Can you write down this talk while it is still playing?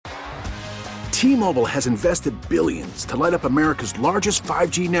T-Mobile has invested billions to light up America's largest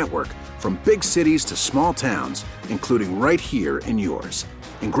 5G network, from big cities to small towns, including right here in yours.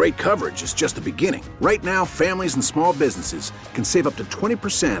 And great coverage is just the beginning. Right now, families and small businesses can save up to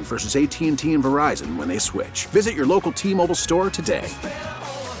 20% versus AT&T and Verizon when they switch. Visit your local T-Mobile store today.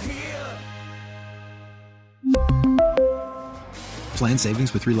 Plan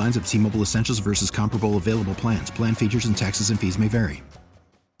savings with 3 lines of T-Mobile Essentials versus comparable available plans. Plan features and taxes and fees may vary.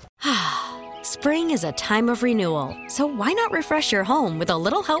 Spring is a time of renewal, so why not refresh your home with a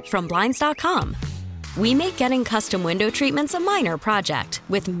little help from Blinds.com? We make getting custom window treatments a minor project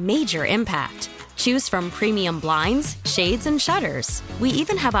with major impact. Choose from premium blinds, shades, and shutters. We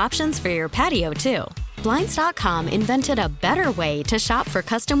even have options for your patio, too. Blinds.com invented a better way to shop for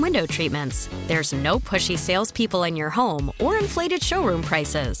custom window treatments. There's no pushy salespeople in your home or inflated showroom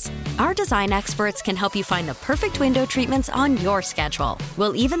prices. Our design experts can help you find the perfect window treatments on your schedule.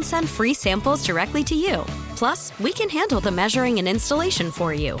 We'll even send free samples directly to you. Plus, we can handle the measuring and installation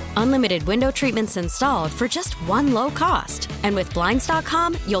for you. Unlimited window treatments installed for just one low cost. And with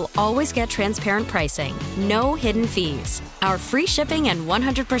Blinds.com, you'll always get transparent pricing. No hidden fees. Our free shipping and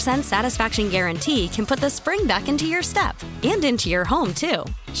 100% satisfaction guarantee can put the spring back into your step and into your home, too.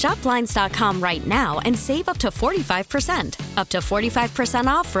 Shop Blinds.com right now and save up to 45%. Up to 45%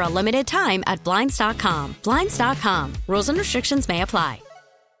 off for a limited time at Blinds.com. Blinds.com. Rules and restrictions may apply.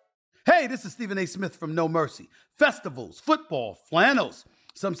 Hey, this is Stephen A. Smith from No Mercy. Festivals, football, flannels.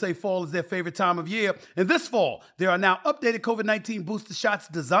 Some say fall is their favorite time of year. And this fall, there are now updated COVID-19 booster shots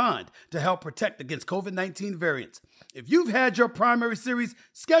designed to help protect against COVID-19 variants. If you've had your primary series,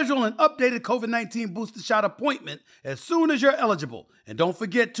 schedule an updated COVID-19 booster shot appointment as soon as you're eligible. And don't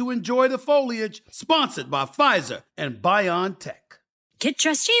forget to enjoy the foliage, sponsored by Pfizer and BioNTech. Get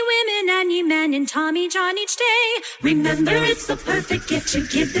dressed, ye women and ye men, in Tommy John each day. Remember, it's the perfect gift to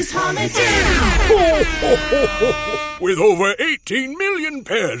give this holiday. Ho, ho, ho, ho, ho. With over 18 million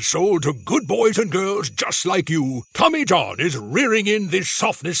pairs sold to good boys and girls just like you, Tommy John is rearing in this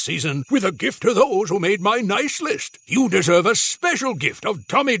softness season with a gift to those who made my nice list. You deserve a special gift of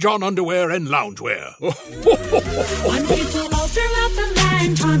Tommy John underwear and loungewear. Wonderful all throughout the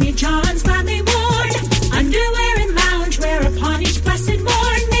land, Tommy John's gladly worn. Underwear and loungewear upon each blessed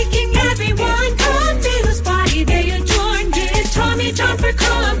morn, making everyone come feel his body they adorn. Give Tommy John for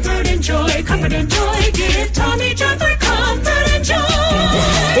comfort and joy, comfort and joy. Give Tommy John for comfort and joy.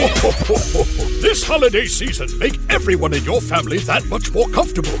 This holiday season, make everyone in your family that much more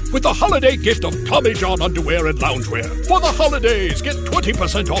comfortable with the holiday gift of Tommy John underwear and loungewear. For the holidays, get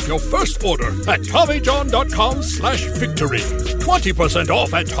 20% off your first order at TommyJohn.com/victory. 20%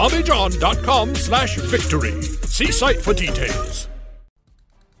 off at TommyJohn.com/victory. See site for details.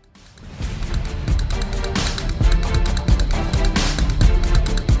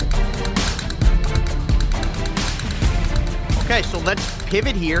 Okay, so let's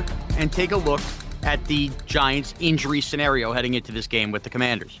pivot here and take a look at the Giants' injury scenario heading into this game with the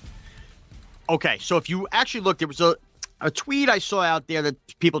Commanders. Okay, so if you actually look, there was a tweet I saw out there that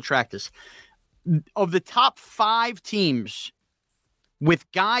people track this. Of the top 5 teams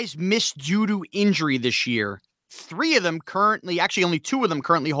with guys missed due to injury this year, 3 of them currently, actually only 2 of them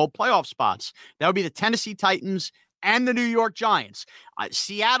currently hold playoff spots. That would be the Tennessee Titans and the New York Giants.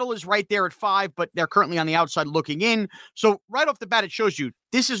 Seattle is right there at 5, but they're currently on the outside looking in. So right off the bat, it shows you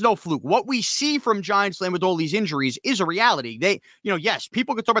this is no fluke. What we see from Giants land with all these injuries is a reality. They, yes,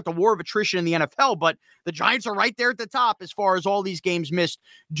 people could talk about the war of attrition in the NFL, but the Giants are right there at the top as far as all these games missed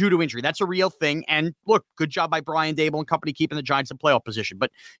due to injury. That's a real thing. And look, good job by Brian Dable and company keeping the Giants in playoff position.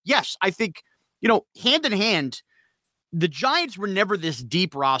 But yes, I think, hand in hand, the Giants were never this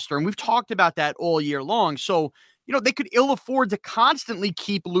deep roster, and we've talked about that all year long. So, they could ill afford to constantly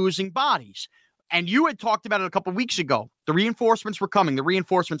keep losing bodies. And you had talked about it a couple of weeks ago. The reinforcements were coming.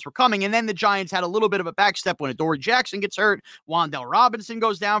 And then the Giants had a little bit of a backstep when Adoree Jackson gets hurt. Wan'Dale Robinson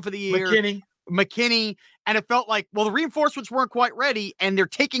goes down for the year. McKinney. And it felt like, well, the reinforcements weren't quite ready, and they're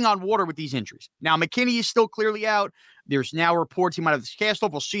taking on water with these injuries. Now, McKinney is still clearly out. There's now reports he might have this cast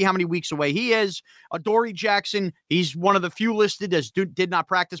off. We'll see how many weeks away he is. Adoree Jackson, he's one of the few listed as did not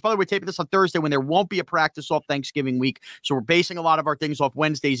practice. By the way, we're taping this on Thursday when there won't be a practice off Thanksgiving week. So we're basing a lot of our things off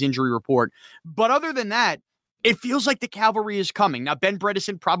Wednesday's injury report. But other than that, it feels like the cavalry is coming. Now, Ben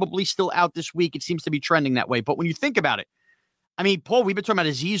Bredeson probably still out this week. It seems to be trending that way. But when you think about it, I mean, Paul, we've been talking about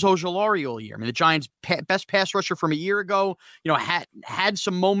Azeez Ojulari all year. I mean, the Giants' best pass rusher from a year ago, had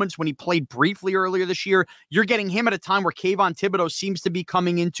some moments when he played briefly earlier this year. You're getting him at a time where Kayvon Thibodeau seems to be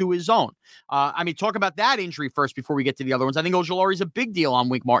coming into his own. Talk about that injury first before we get to the other ones. I think Ojulari is a big deal on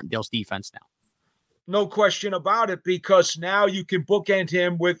Wink Martindale's defense now. No question about it, because now you can bookend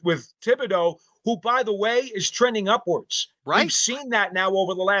him with Thibodeau, who, by the way, is trending upwards. Right. We've seen that now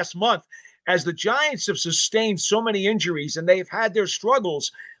over the last month. As the Giants have sustained so many injuries and they've had their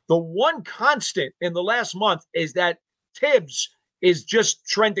struggles, the one constant in the last month is that Tibbs is just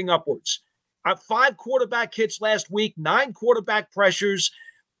trending upwards. 5 quarterback hits last week, 9 quarterback pressures.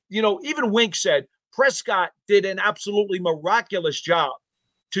 Even Wink said Prescott did an absolutely miraculous job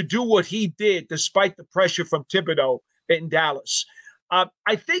to do what he did despite the pressure from Thibodeau in Dallas.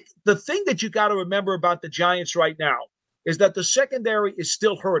 I think the thing that you got to remember about the Giants right now is that the secondary is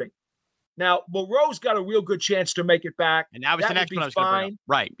still hurting. Now, Moreau's got a real good chance to make it back. And that was the next one I was going to bring up.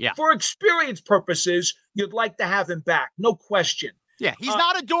 Right, yeah. For experience purposes, you'd like to have him back, no question. Yeah, he's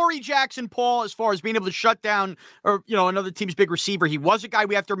not a Dory Jackson, Paul, as far as being able to shut down another team's big receiver. He was a guy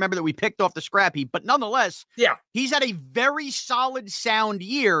we have to remember that we picked off the scrap heap. But nonetheless, he's had a very solid, sound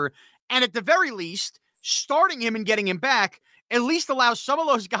year. And at the very least, starting him and getting him back at least allows some of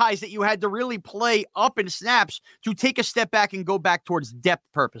those guys that you had to really play up in snaps to take a step back and go back towards depth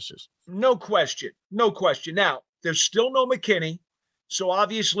purposes. No question. No question. Now, there's still no McKinney. So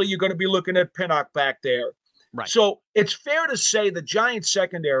obviously you're going to be looking at Pinnock back there. Right. So it's fair to say the Giants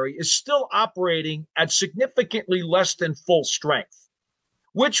secondary is still operating at significantly less than full strength,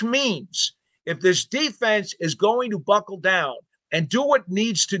 which means if this defense is going to buckle down and do what it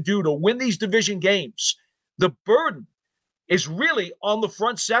needs to do to win these division games, the burden is really on the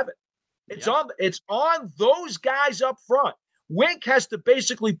front seven. It's on those guys up front. Wink has to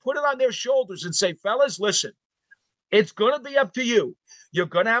basically put it on their shoulders and say, fellas, listen, it's going to be up to you. You're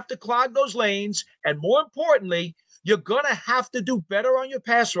going to have to clog those lanes. And more importantly, you're going to have to do better on your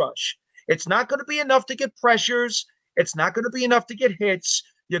pass rush. It's not going to be enough to get pressures. It's not going to be enough to get hits.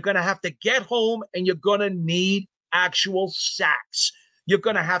 You're going to have to get home, and you're going to need actual sacks. You're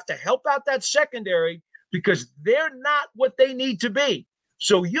going to have to help out that secondary because they're not what they need to be.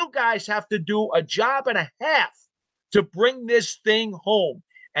 So you guys have to do a job and a half to bring this thing home.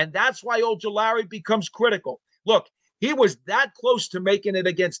 And that's why Ojulari becomes critical. Look, he was that close to making it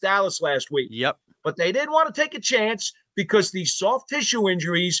against Dallas last week. Yep. But they didn't want to take a chance because these soft tissue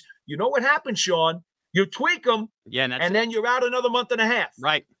injuries, you know what happens, Sean? You tweak them, and then you're out another month and a half.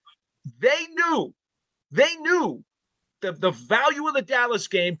 Right. They knew the value of the Dallas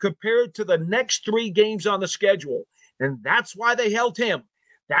game compared to the next 3 games on the schedule. And that's why they held him.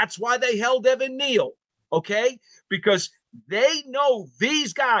 That's why they held Evan Neal, okay? Because they know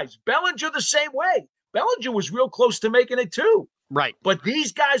these guys. Bellinger the same way. Bellinger was real close to making it too. Right. But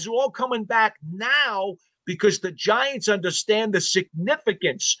these guys are all coming back now because the Giants understand the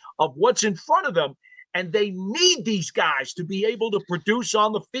significance of what's in front of them, and they need these guys to be able to produce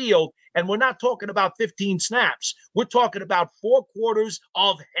on the field. And we're not talking about 15 snaps. We're talking about 4 quarters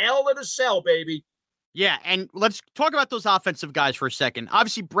of hell in a cell, baby. Yeah, and let's talk about those offensive guys for a second.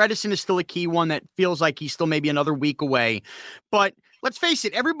 Obviously, Bredesen is still a key one that feels like he's still maybe another week away. But let's face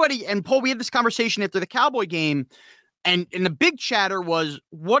it, everybody, and Paul, we had this conversation after the Cowboy game, and the big chatter was,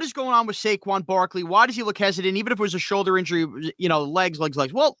 what is going on with Saquon Barkley? Why does he look hesitant? Even if it was a shoulder injury, legs.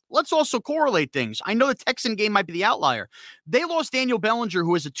 Well, let's also correlate things. I know the Texan game might be the outlier. They lost Daniel Bellinger,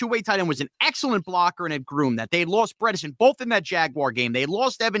 who is a 2-way tight end, was an excellent blocker and had groomed that. They had lost Bredesen, both in that Jaguar game. They had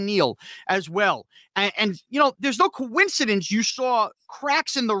lost Evan Neal as well. And there's no coincidence you saw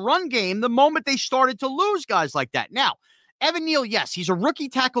cracks in the run game the moment they started to lose guys like that. Now, Evan Neal, yes, he's a rookie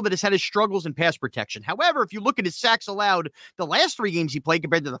tackle that has had his struggles in pass protection. However, if you look at his sacks allowed the last 3 games he played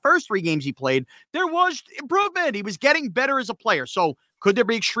compared to the first 3 games he played, there was improvement. He was getting better as a player. So could there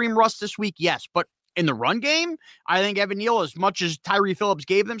be extreme rust this week? Yes. But in the run game, I think Evan Neal, as much as Tyree Phillips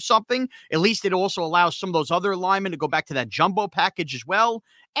gave them something, at least it also allows some of those other linemen to go back to that jumbo package as well.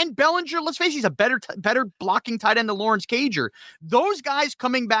 And Bellinger, let's face it, he's a better blocking tight end than Lawrence Cager. Those guys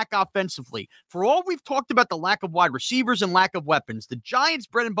coming back offensively, for all we've talked about the lack of wide receivers and lack of weapons, the Giants'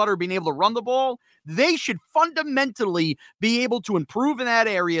 bread and butter being able to run the ball, they should fundamentally be able to improve in that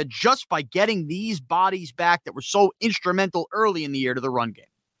area just by getting these bodies back that were so instrumental early in the year to the run game.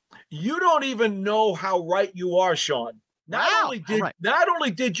 You don't even know how right you are, Sean. Not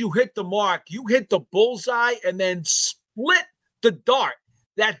only did you hit the mark, you hit the bullseye and then split the dart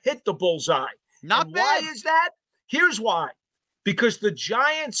that hit the bullseye. Not bad. Why is that? Here's why. Because the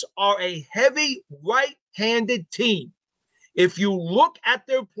Giants are a heavy right-handed team. If you look at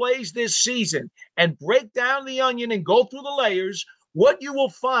their plays this season and break down the onion and go through the layers, what you will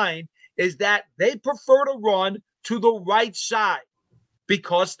find is that they prefer to run to the right side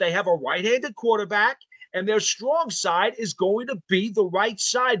because they have a right-handed quarterback And their strong side is going to be the right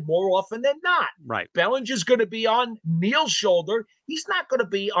side more often than not. Right. Bellinger's going to be on Neal's shoulder. He's not going to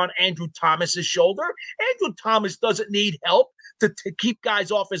be on Andrew Thomas's shoulder. Andrew Thomas doesn't need help to keep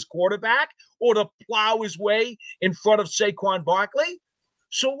guys off his quarterback or to plow his way in front of Saquon Barkley.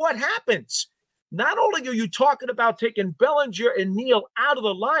 So what happens? Not only are you talking about taking Bellinger and Neal out of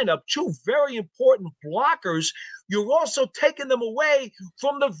the lineup, two very important blockers, you're also taking them away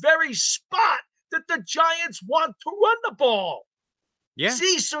from the very spot that the Giants want to run the ball. Yeah.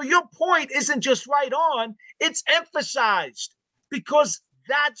 See, so your point isn't just right on, it's emphasized because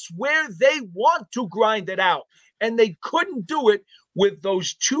that's where they want to grind it out. And they couldn't do it with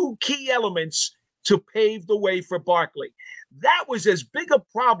those two key elements to pave the way for Barkley. That was as big a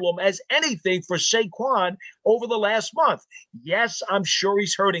problem as anything for Saquon over the last month. Yes, I'm sure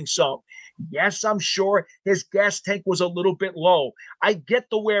he's hurting some. Yes, I'm sure his gas tank was a little bit low. I get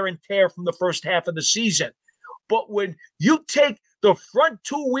the wear and tear from the first half of the season. But when you take the front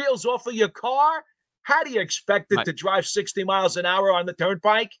two wheels off of your car, how do you expect it to drive 60 miles an hour on the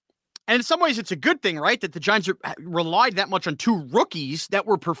turnpike? And in some ways, it's a good thing, right? That the Giants relied that much on two rookies that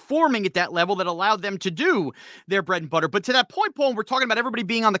were performing at that level that allowed them to do their bread and butter. But to that point, Paul, we're talking about everybody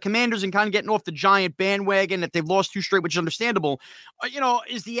being on the Commanders and kind of getting off the Giant bandwagon, that they've lost two straight, which is understandable.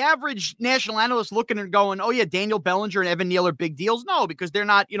 Is the average national analyst looking and going, oh, yeah, Daniel Bellinger and Evan Neal are big deals? No, because they're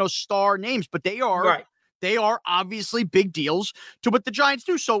not, star names, but they are. Right. They are obviously big deals to what the Giants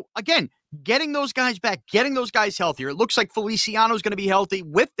do. So, again, getting those guys back, getting those guys healthier. It looks like Feliciano is going to be healthy.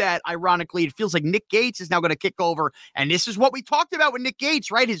 With that, ironically, it feels like Nick Gates is now going to kick over. And this is what we talked about with Nick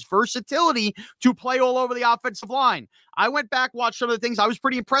Gates, right? His versatility to play all over the offensive line. I went back, watched some of the things. I was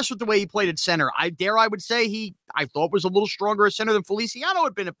pretty impressed with the way he played at center. I would say I thought was a little stronger at center than Feliciano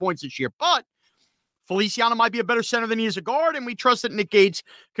had been at points this year. But Feliciano might be a better center than he is a guard, and we trust that Nick Gates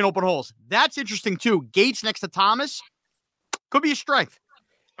can open holes. That's interesting, too. Gates next to Thomas could be a strength.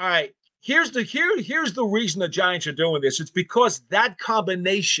 All right. Here's the reason the Giants are doing this. It's because that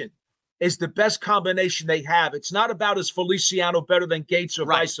combination is the best combination they have. It's not about is Feliciano better than Gates or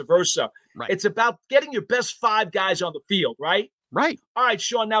vice versa. Right. It's about getting your best five guys on the field, right? Right. All right,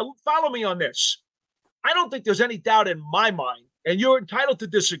 Sean, now follow me on this. I don't think there's any doubt in my mind, and you're entitled to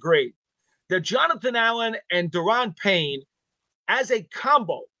disagree, that Jonathan Allen and Daron Payne, as a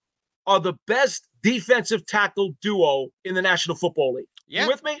combo, are the best defensive tackle duo in the National Football League. Yeah. You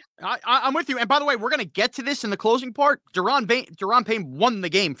with me? I'm with you. And by the way, we're going to get to this in the closing part. Daron Payne won the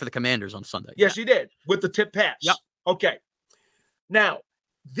game for the Commanders on Sunday. Yes, he did, with the tip pass. Yep. Okay. Now,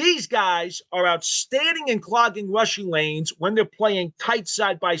 these guys are outstanding in clogging rushing lanes when they're playing tight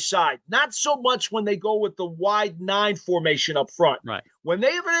side by side. Not so much when they go with the wide 9 formation up front. Right.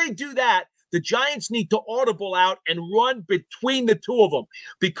 Whenever they do that, the Giants need to audible out and run between the two of them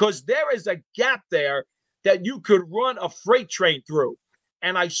because there is a gap there that you could run a freight train through.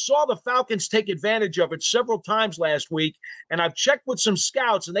 And I saw the Falcons take advantage of it several times last week, and I've checked with some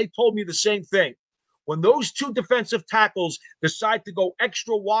scouts, and they told me the same thing. When those two defensive tackles decide to go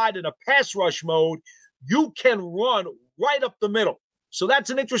extra wide in a pass rush mode, you can run right up the middle. So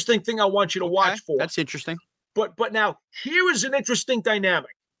that's an interesting thing I want you to watch for. That's interesting. But now, here is an interesting dynamic.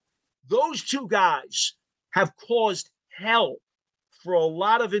 Those two guys have caused hell for a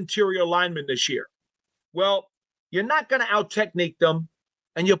lot of interior linemen this year. Well, you're not going to out-technique them,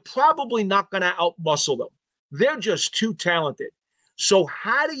 and you're probably not going to out-muscle them. They're just too talented. So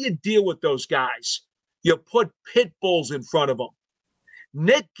how do you deal with those guys? You put pit bulls in front of them.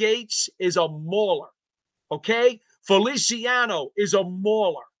 Nick Gates is a mauler, okay? Feliciano is a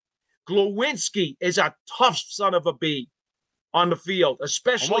mauler. Glowinski is a tough son of a bee on the field,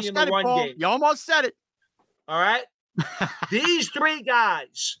 especially in the run game. You almost said it. All right? These three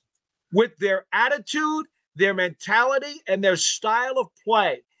guys, with their attitude, their mentality, and their style of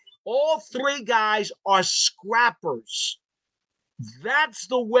play, all three guys are scrappers. That's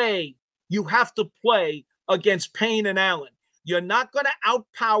the way you have to play against Payne and Allen. You're not going to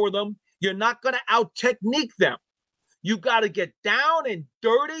outpower them. You're not going to out-technique them. You got to get down and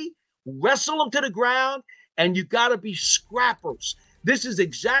dirty, wrestle them to the ground, and you got to be scrappers. This is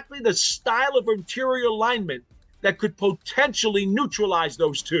exactly the style of interior lineman that could potentially neutralize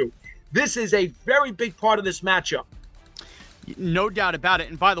those two. This is a very big part of this matchup. No doubt about it.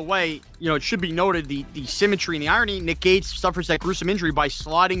 And by the way, it should be noted the symmetry and the irony. Nick Gates suffers that gruesome injury by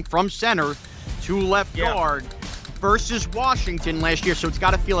sliding from center to left guard versus Washington last year. So it's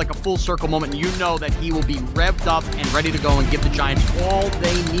got to feel like a full circle moment. And you know that he will be revved up and ready to go and give the Giants all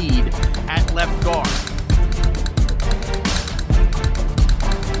they need at left guard.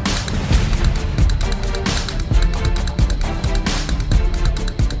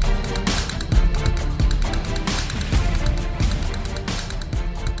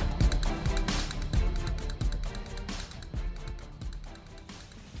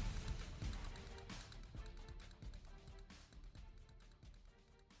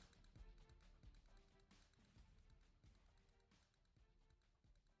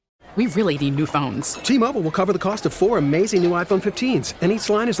 We really need new phones. T-Mobile will cover the cost of 4 amazing new iPhone 15s, and each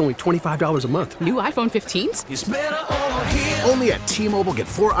line is only $25 a month. New iPhone 15s? It's better over here. Only at T-Mobile, get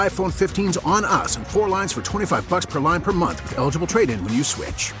 4 iPhone 15s on us and 4 lines for $25 per line per month with eligible trade-in when you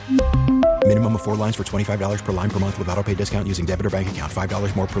switch. Minimum of 4 lines for $25 per line per month with autopay discount using debit or bank account.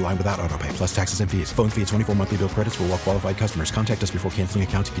 $5 more per line without autopay, plus taxes and fees. Phone fee at 24 monthly bill credits for well-qualified customers. Contact us before canceling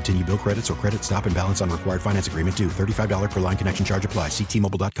account to continue bill credits or credit stop and balance on required finance agreement due. $35 per line connection charge applies. See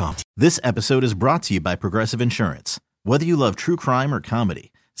T-Mobile.com. This episode is brought to you by Progressive Insurance. Whether you love true crime or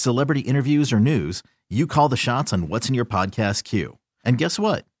comedy, celebrity interviews or news, you call the shots on what's in your podcast queue. And guess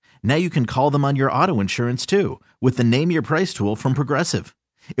what? Now you can call them on your auto insurance too with the Name Your Price tool from Progressive.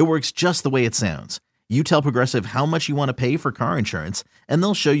 It works just the way it sounds. You tell Progressive how much you want to pay for car insurance, and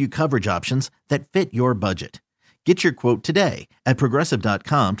they'll show you coverage options that fit your budget. Get your quote today at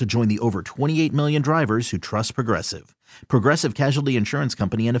Progressive.com to join the over 28 million drivers who trust Progressive. Progressive Casualty Insurance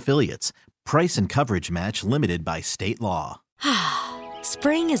Company and Affiliates. Price and coverage match limited by state law.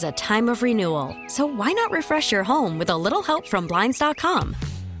 Spring is a time of renewal, so why not refresh your home with a little help from Blinds.com?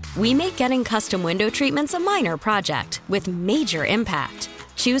 We make getting custom window treatments a minor project with major impact.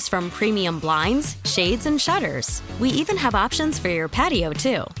 Choose from premium blinds, shades, and shutters. We even have options for your patio,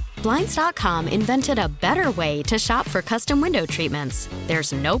 too. Blinds.com invented a better way to shop for custom window treatments.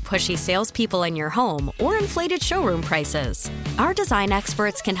 There's no pushy salespeople in your home or inflated showroom prices. Our design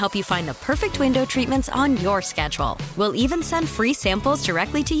experts can help you find the perfect window treatments on your schedule. We'll even send free samples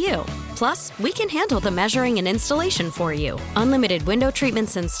directly to you. Plus, we can handle the measuring and installation for you. Unlimited window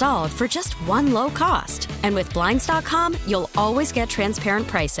treatments installed for just one low cost. And with Blinds.com, you'll always get transparent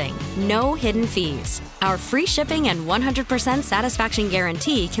pricing. No hidden fees. Our free shipping and 100% satisfaction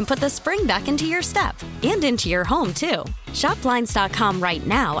guarantee can put the spring back into your step and into your home, too. Shop Blinds.com right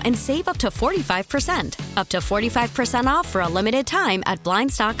now and save up to 45%. Up to 45% off for a limited time at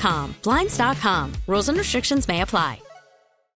Blinds.com. Blinds.com. Rules and restrictions may apply.